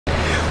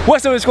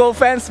What's up school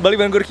fans,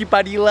 balik dengan Rocky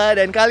Padila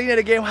dan kali ini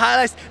ada game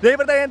highlights dari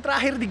pertandingan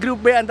terakhir di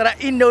grup B antara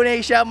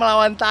Indonesia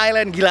melawan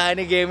Thailand. Gila,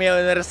 ini gamenya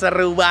bener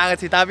seru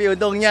banget sih, tapi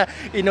untungnya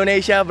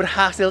Indonesia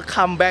berhasil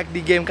comeback di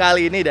game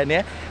kali ini dan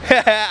ya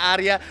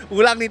Arya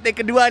ulang nih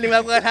take kedua nih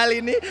melakukan hal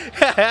ini.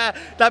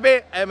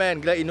 Tapi men,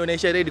 gila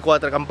Indonesia ini di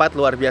kuarter keempat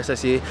luar biasa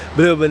sih,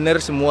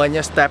 bener-bener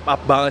semuanya step up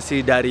banget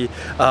sih dari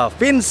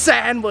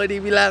Vincent boleh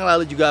dibilang,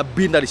 lalu juga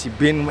Bin tadi si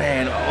Bin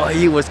man, oh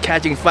he was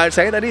catching fire.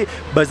 Saya tadi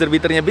buzzer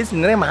beaternya Bin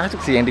sebenarnya masuk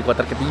sih yang di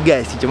kuarter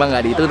ketiga sih, cuma nggak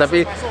dihitung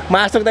tapi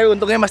masuk, tapi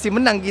untungnya masih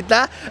menang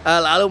kita.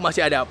 Lalu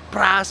masih ada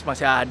Pras,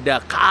 masih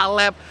ada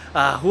Caleb,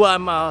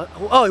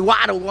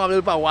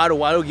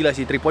 waduh gila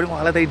sih 3 point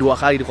kalian tadi 2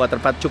 kali di kuarter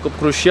 4 cukup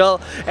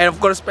crucial. And of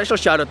course special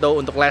shout out tuh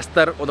untuk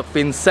Lester, untuk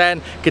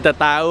Vincent. Kita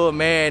tahu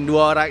men, 2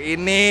 orang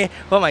ini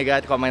oh my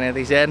god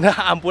commentation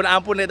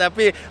ampun deh,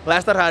 tapi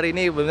Lester hari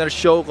ini bener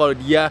show kalau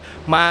dia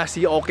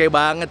masih oke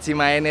banget sih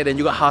mainnya dan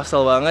juga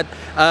hustle banget.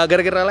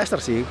 Gara-gara Lester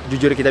sih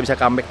jujur kita bisa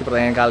comeback di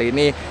pertandingan kali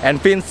ini. And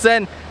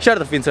Vincent, shout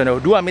out to Vincent,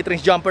 2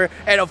 mid-range jumper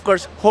and of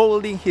course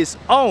holding his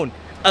own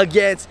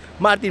against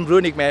Martin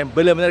Brunik man,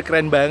 bener-bener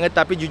keren banget.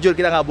 Tapi jujur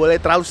kita nggak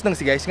boleh terlalu seneng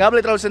sih guys, nggak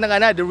boleh terlalu seneng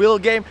karena the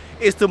real game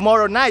is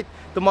tomorrow night.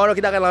 Tomorrow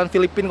kita akan lawan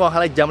Filipina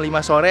kalau jam 5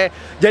 sore.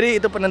 Jadi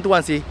itu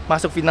penentuan sih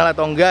masuk final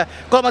atau enggak.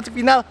 Kalau masuk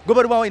final, gue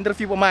baru mau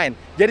interview pemain.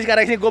 Jadi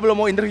sekarang ini gue belum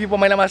mau interview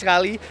pemain sama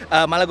sekali.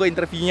 Malah gue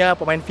interviewnya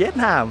pemain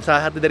Vietnam,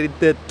 salah satu dari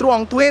the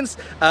Truong Twins.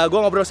 Gue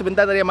ngobrol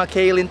sebentar tadi sama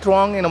Kaylynne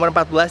Truong yang nomor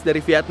 14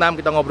 dari Vietnam.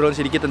 Kita ngobrol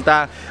sedikit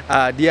tentang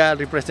dia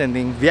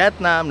representing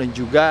Vietnam dan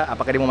juga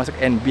apakah dia mau masuk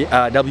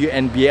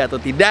WNBA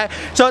atau tidak.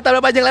 So tanpa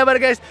panjang lebar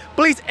guys,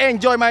 please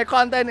enjoy my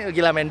content.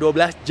 Gila men,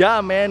 12 jam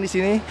men di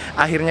sini.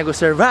 Akhirnya gue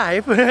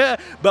survive.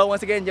 Bawa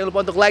once again, jangan lupa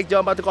untuk like,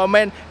 jangan lupa untuk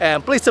comment,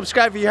 and please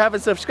subscribe if you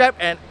haven't subscribed,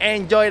 and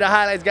enjoy the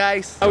highlights,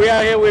 guys. We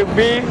are here with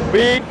B.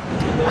 B,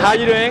 how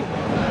you doing?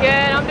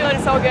 Good, I'm doing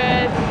so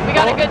good. We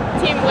got a good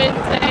team win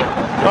today.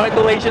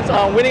 Congratulations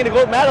on winning the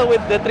gold medal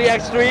with the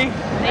 3x3.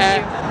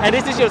 Thank you. And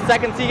this is your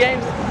second SEA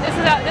Games?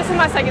 This is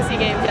my second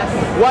SEA Games, yes.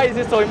 Why is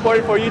it so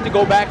important for you to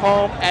go back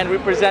home and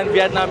represent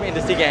Vietnam in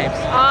the SEA Games?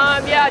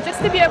 Yeah,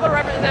 just to be able to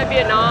represent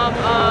Vietnam.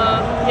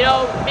 You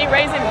know, being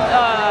raised in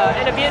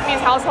a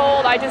Vietnamese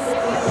household, I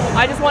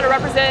just want to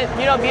represent,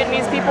 you know,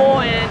 Vietnamese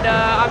people, and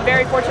I'm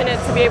very fortunate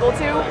to be able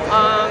to.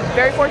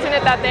 Very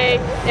fortunate that they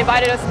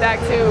invited us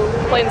back to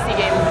play in the SEA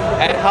Games.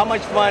 And how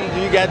much fun do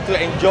you get to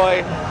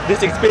enjoy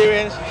this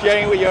experience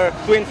sharing with your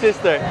twin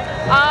sister?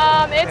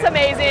 It's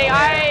amazing.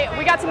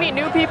 We got to meet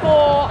new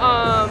people,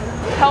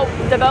 help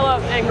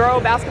develop and grow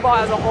basketball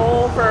as a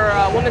whole for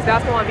women's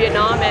basketball in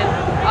Vietnam, and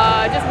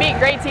just meet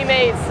great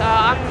teammates.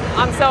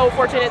 I'm so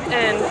fortunate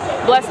and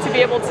blessed to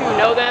be able to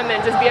know them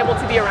and just be able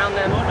to be around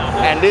them.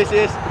 And this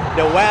is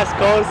the West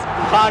Coast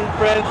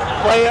Conference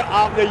Player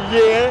of the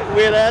Year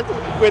with us,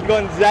 with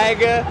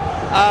Gonzaga.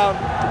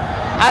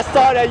 I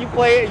saw that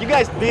you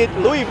guys beat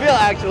Louisville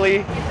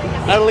actually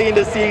early in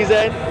the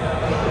season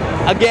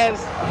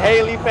against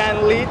Haley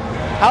Van Leet.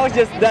 How was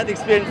just that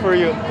experience for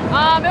you?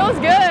 It was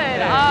good.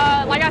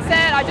 Like I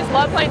said, I just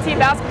love playing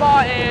team basketball,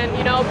 and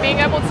you know, being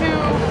able to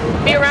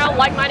be around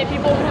like-minded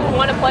people who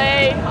want to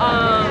play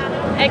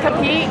and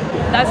compete.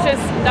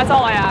 That's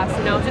all I ask.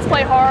 You know, just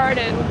play hard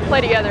and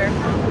play together.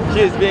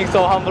 She is being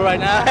so humble right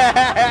now.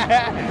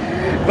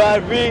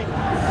 But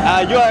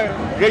you are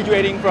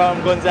graduating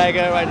from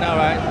Gonzaga right now,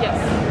 right? Yes.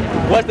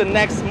 What's the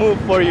next move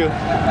for you?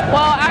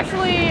 Well,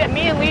 actually,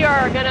 me and Lee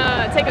are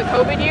gonna take a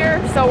COVID year,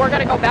 so we're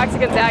gonna go back to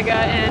Gonzaga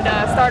and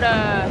start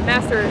our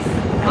masters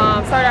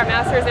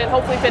and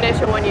hopefully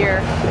finish in 1 year.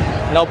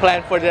 No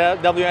plan for the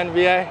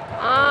WNBA?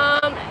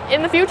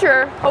 In the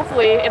future,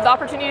 hopefully, if the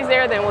opportunity is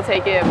there, then we'll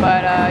take it.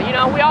 But you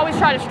know, we always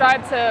try to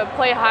strive to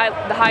play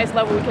the highest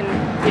level we can,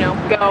 you know,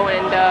 go.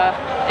 And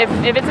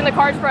if it's in the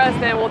cards for us,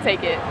 then we'll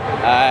take it.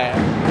 All right.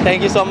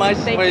 Thank you so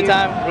much for your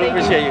time. Really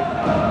appreciate you.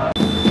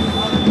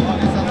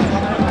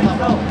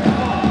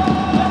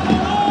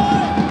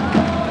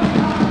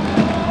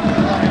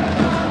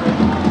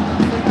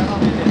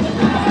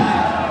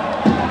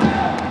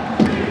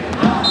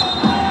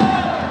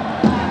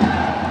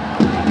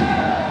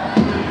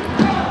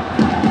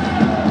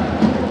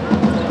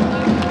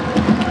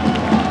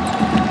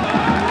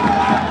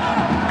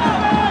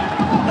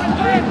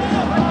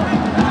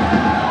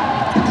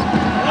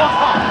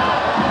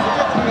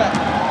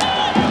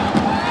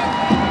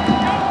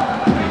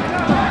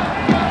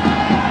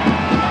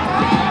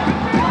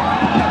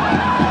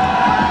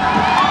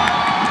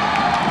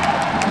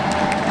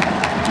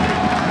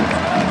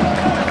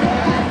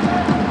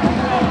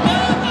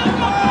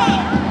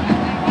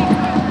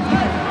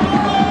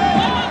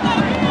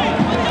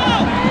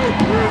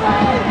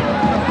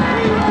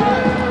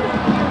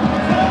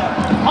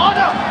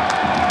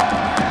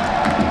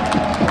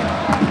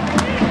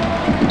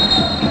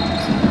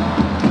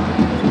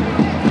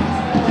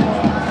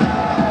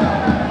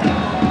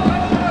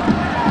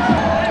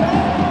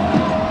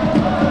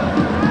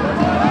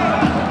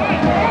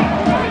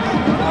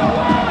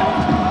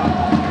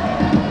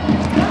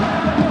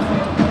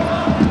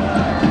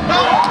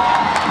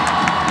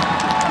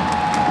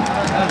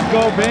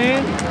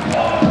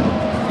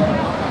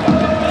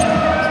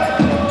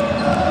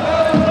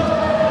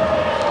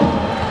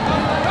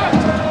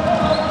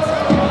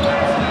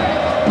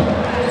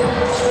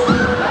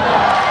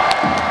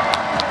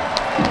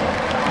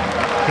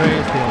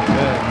 Trey's still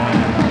good,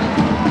 man.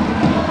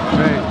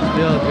 Trey's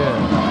still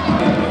good.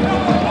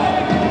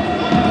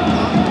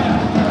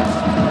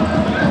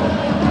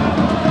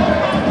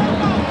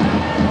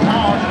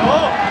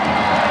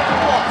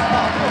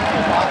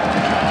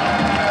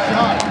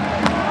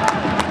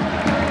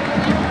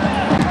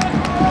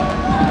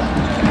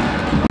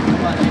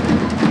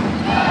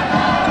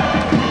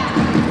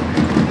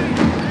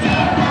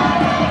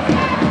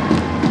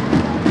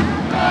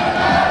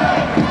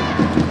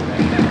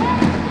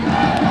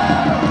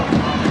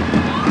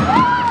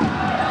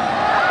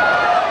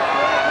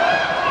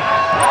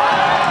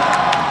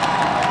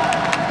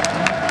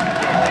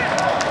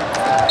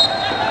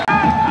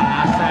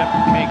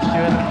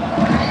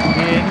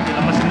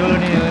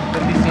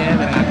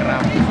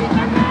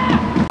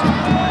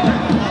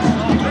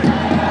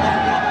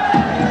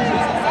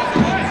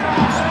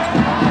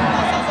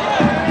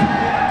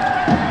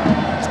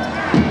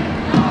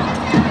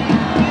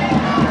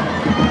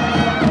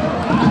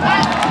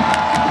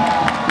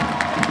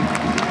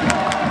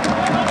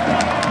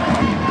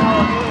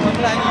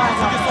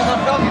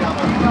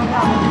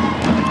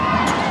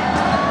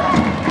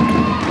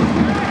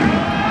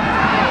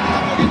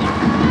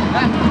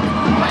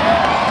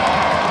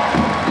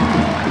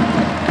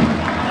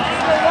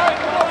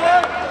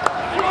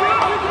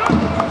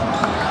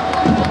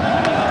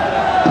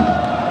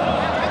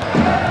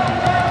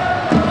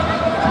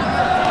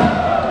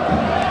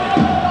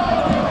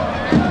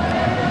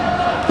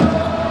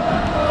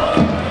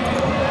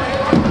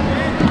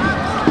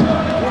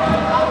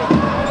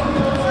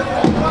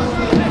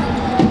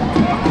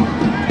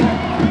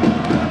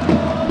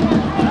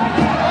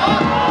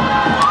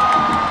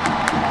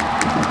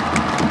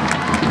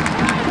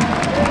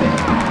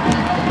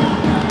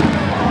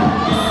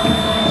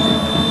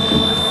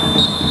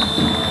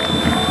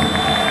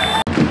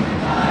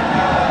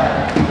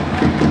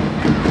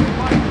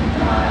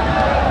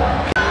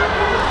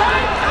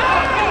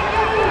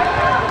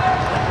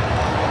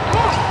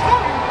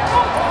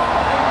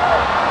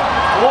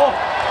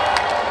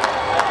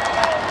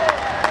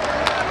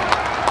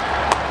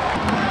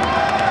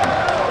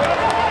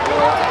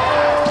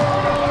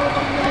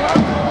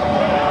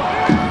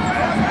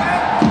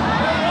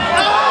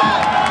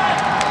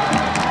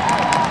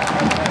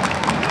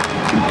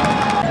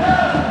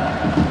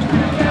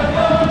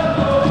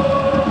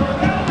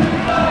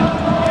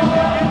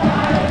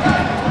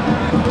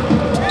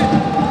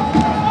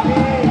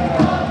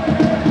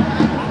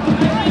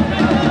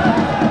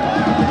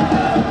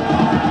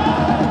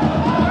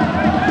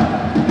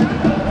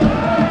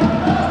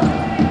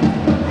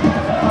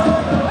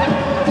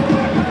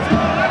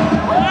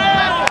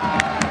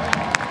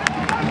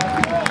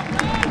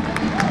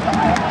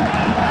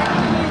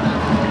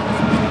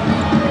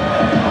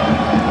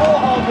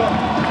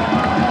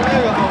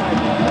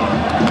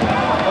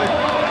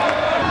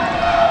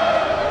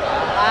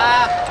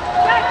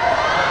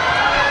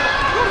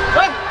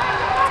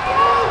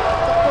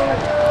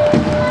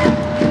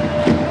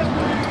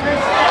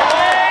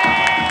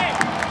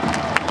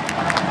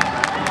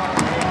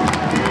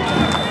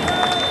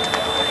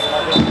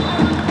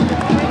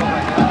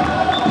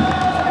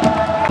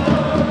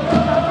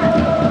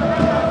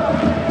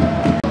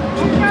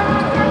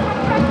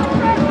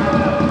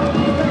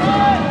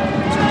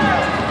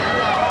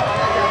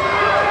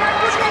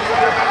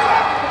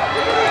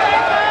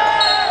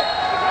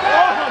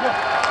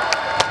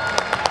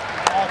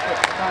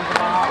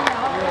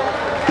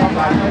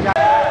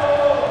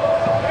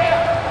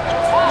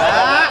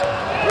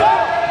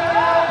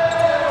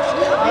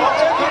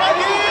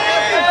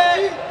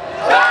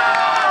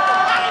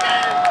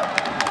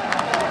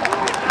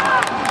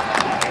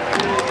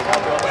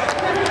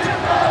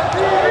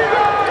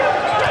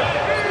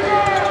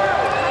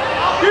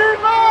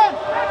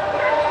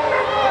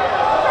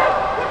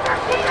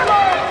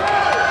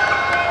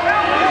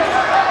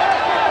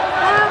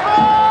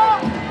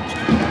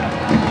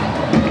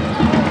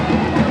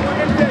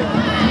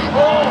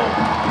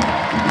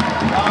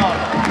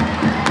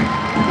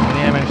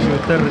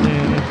 shooternya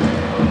ini.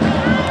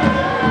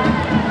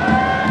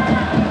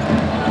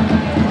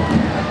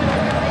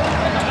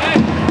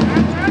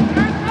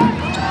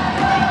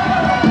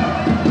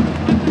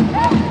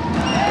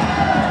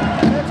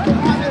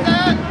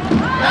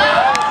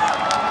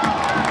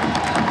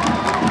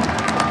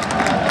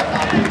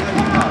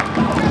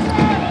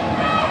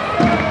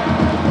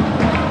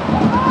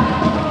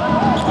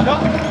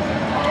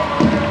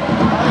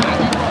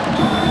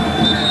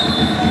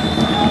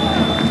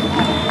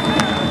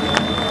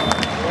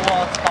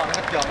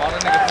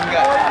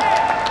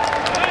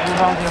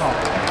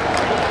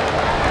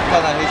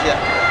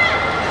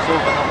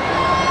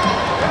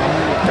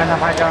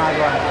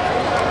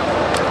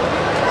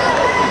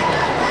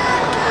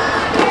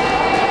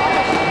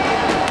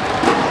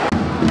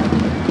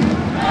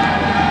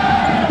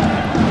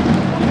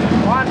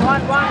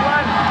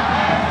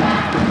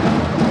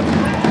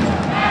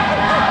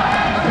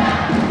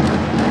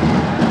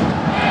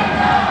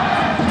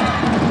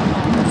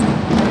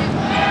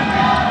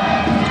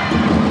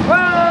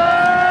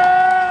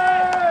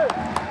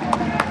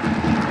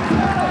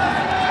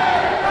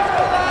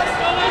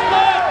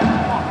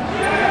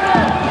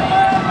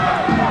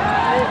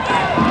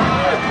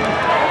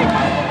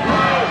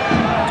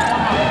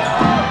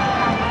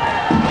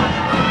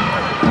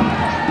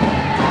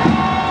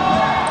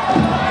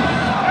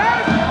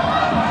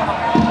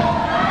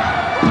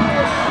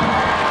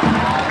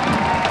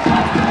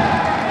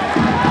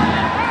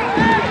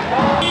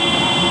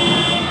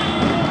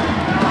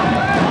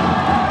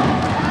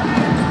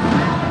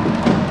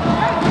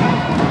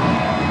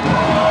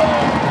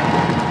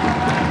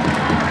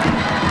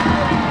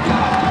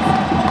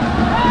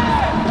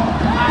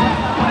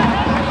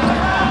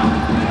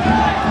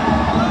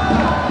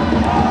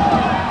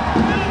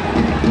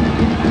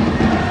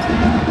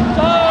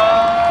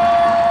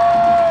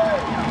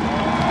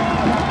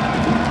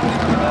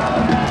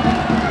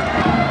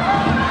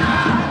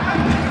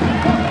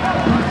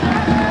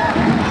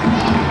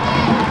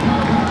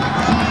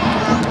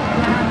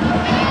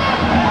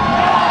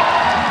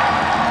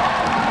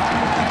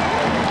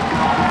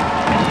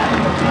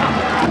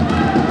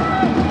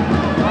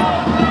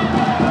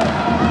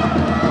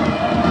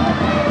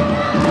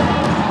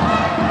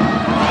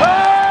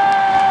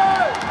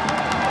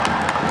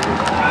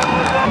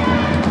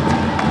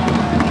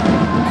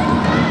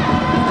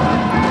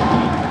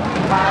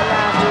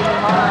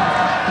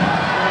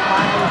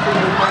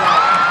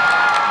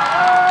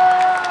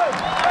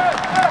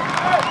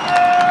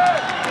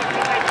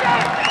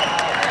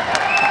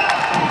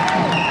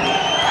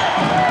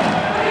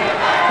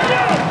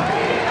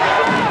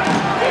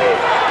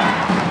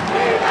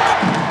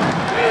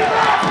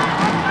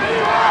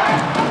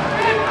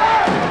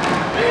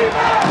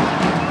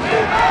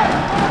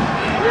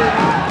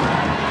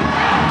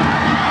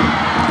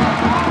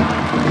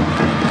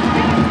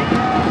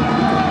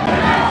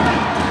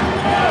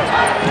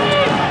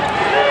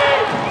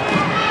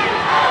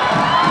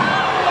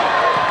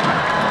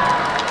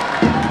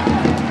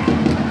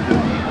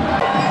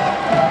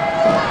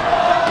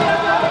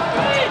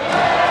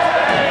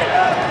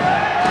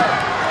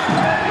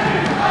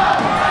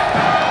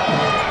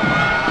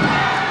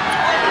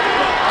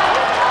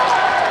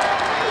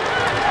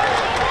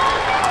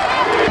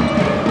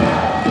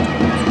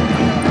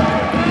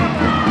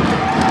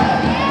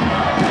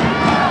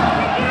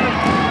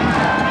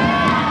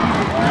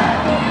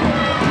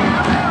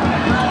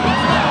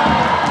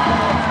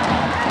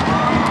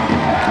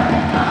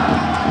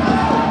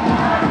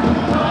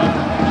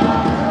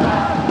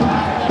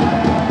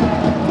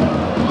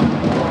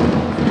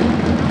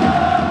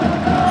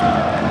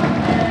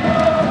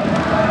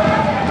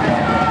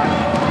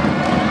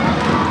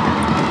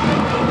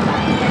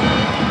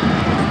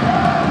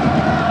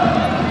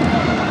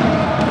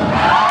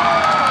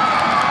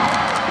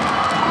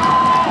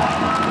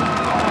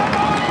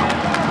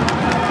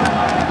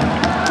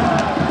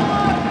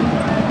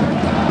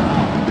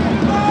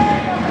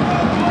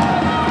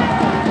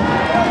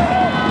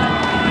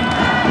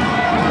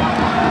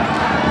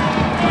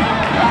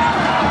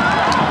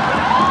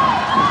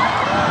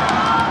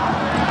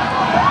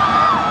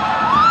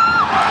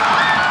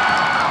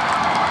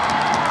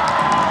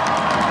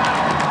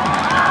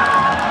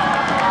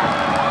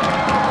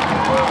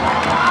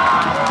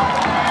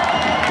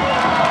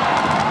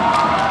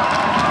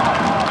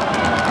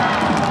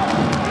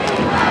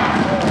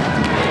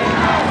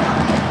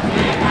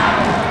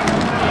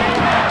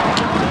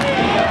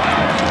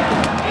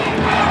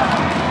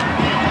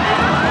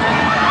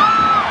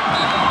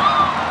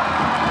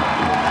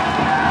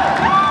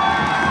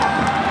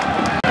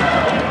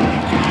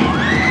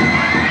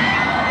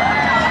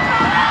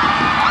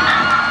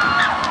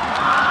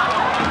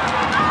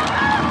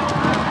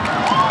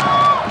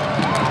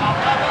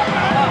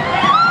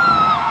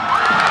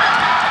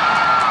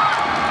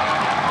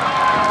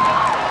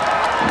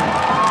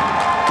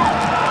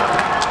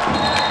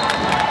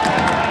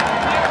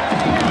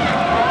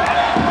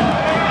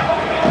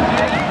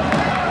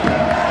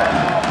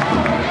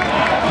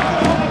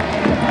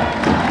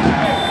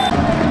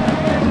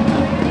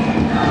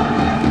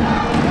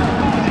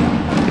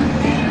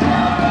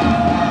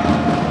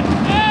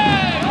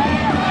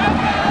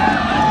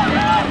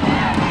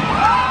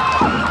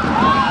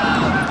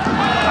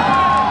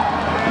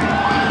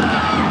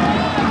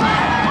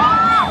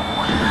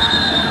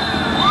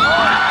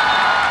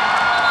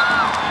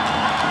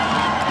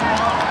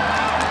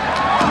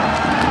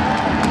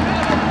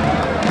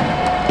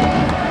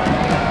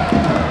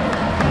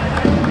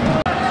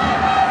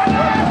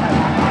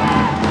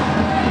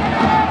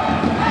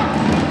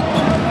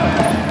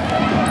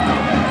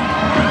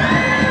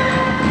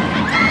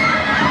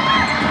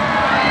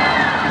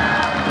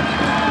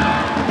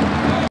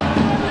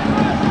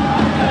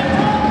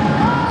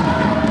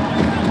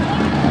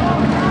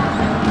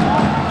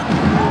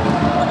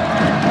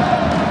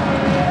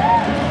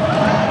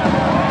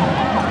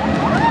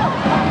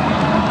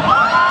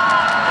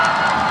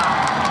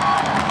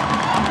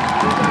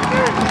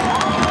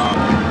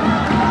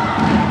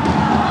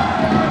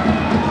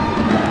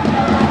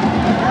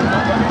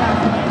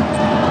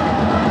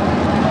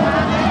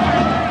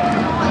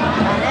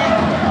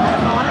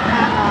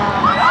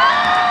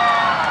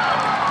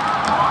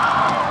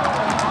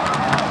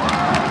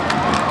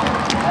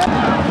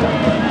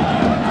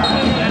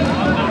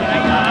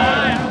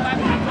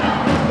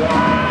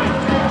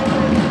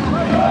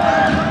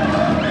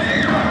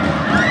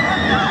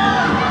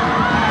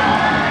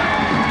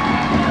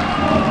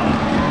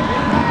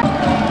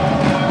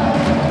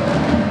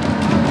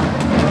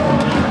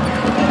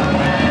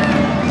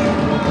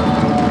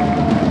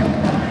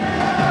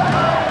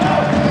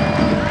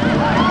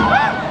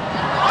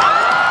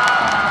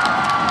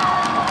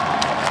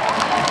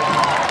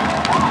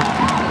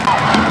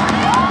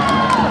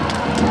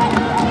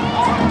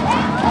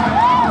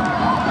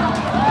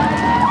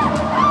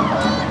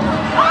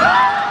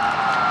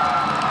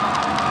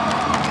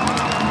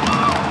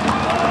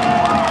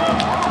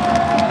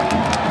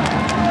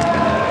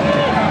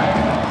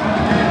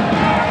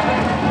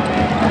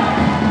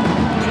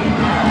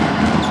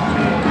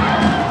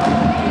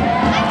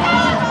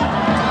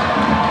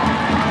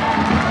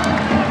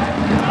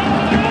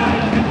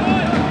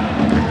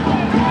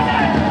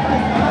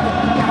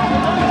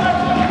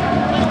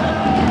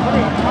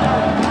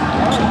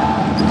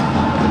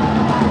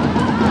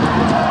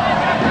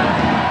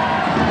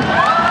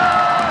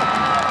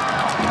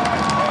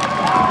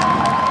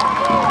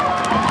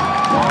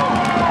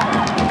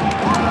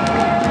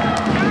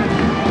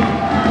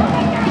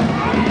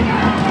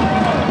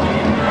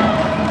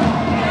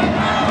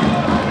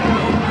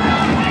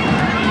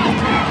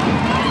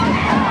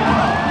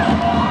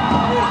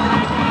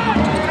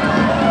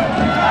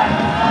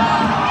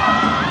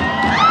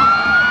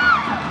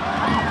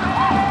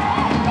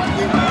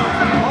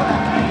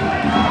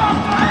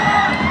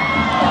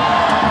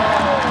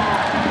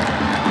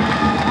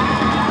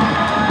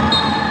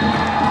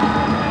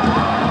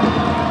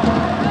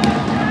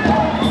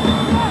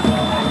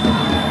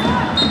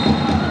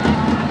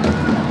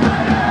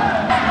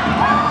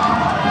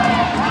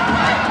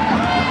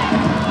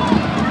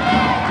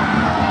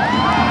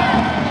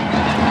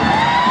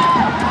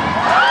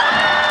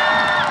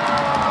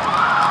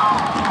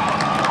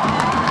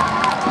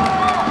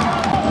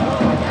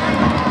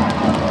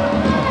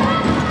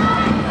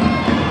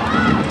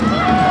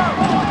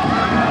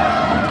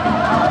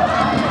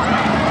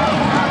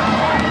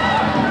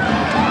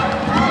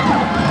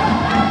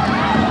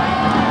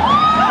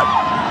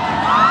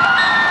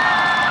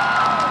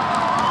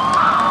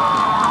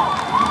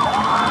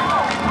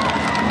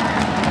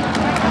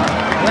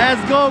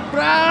 go,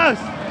 bros!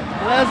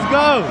 Let's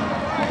go!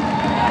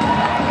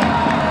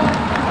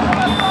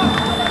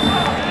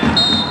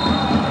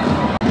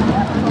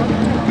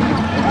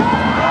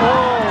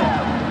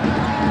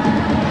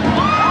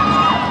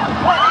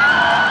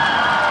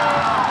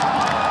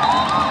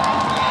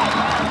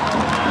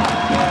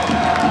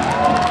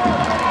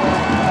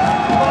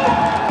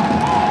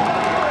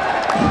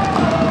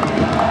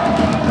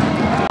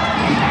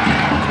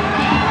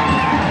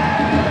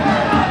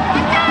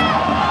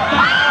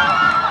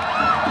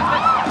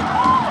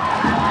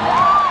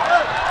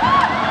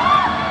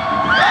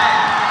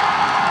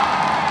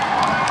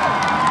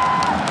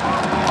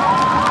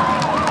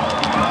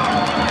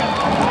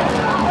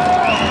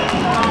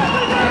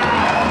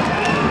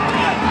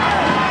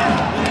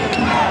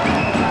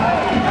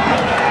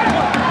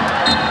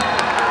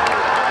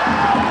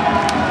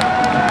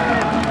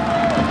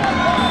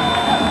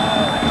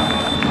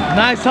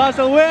 Nice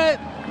hustle, Whit!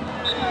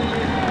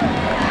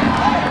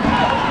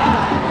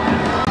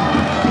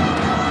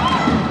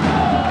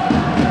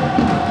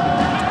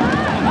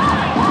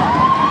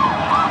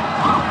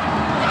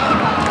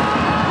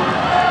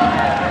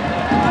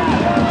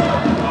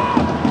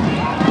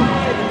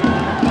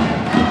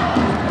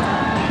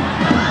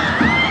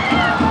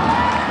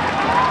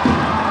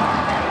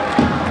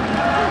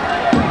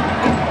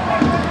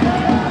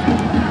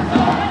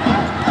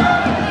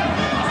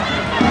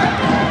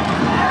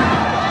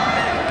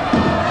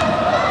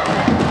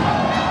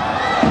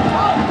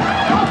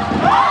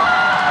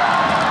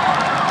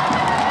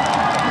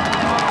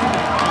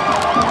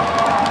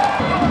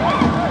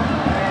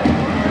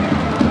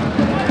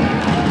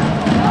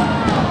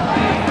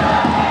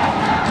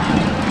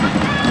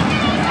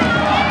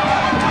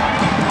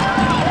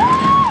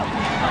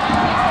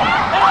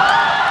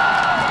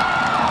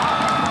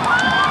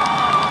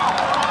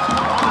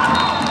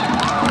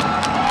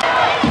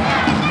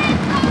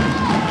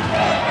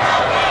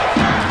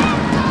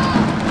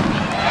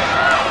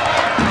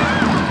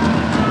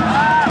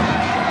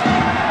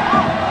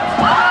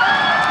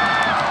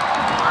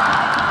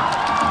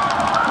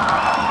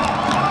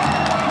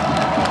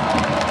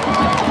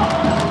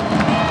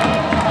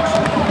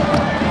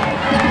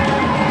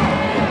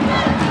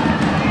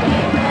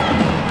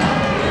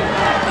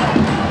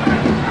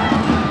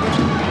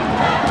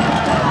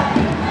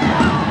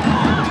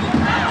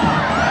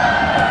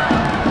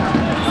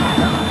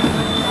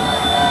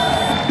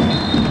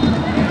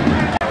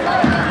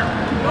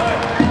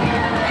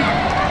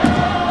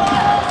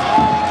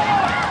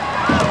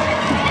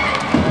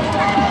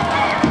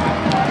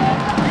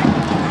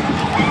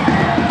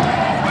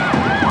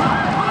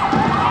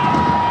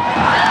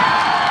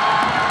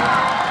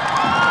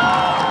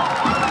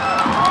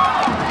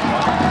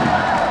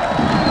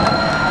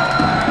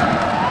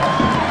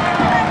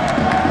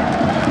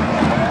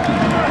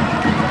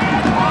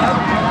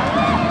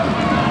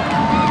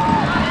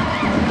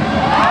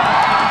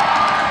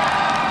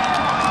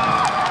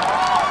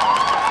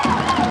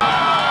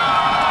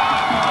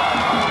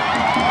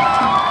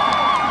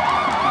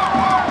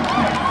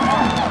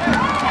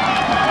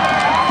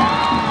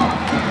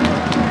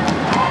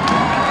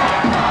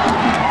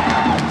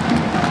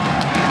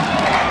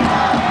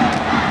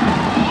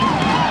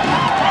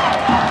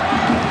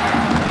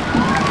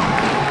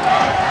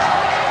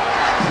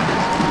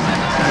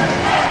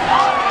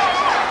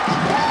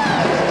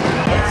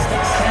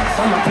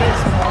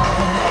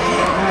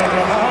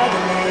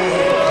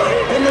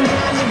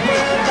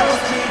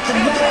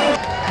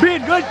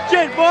 Good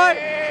shit, boy!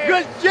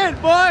 Good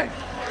shit, boy!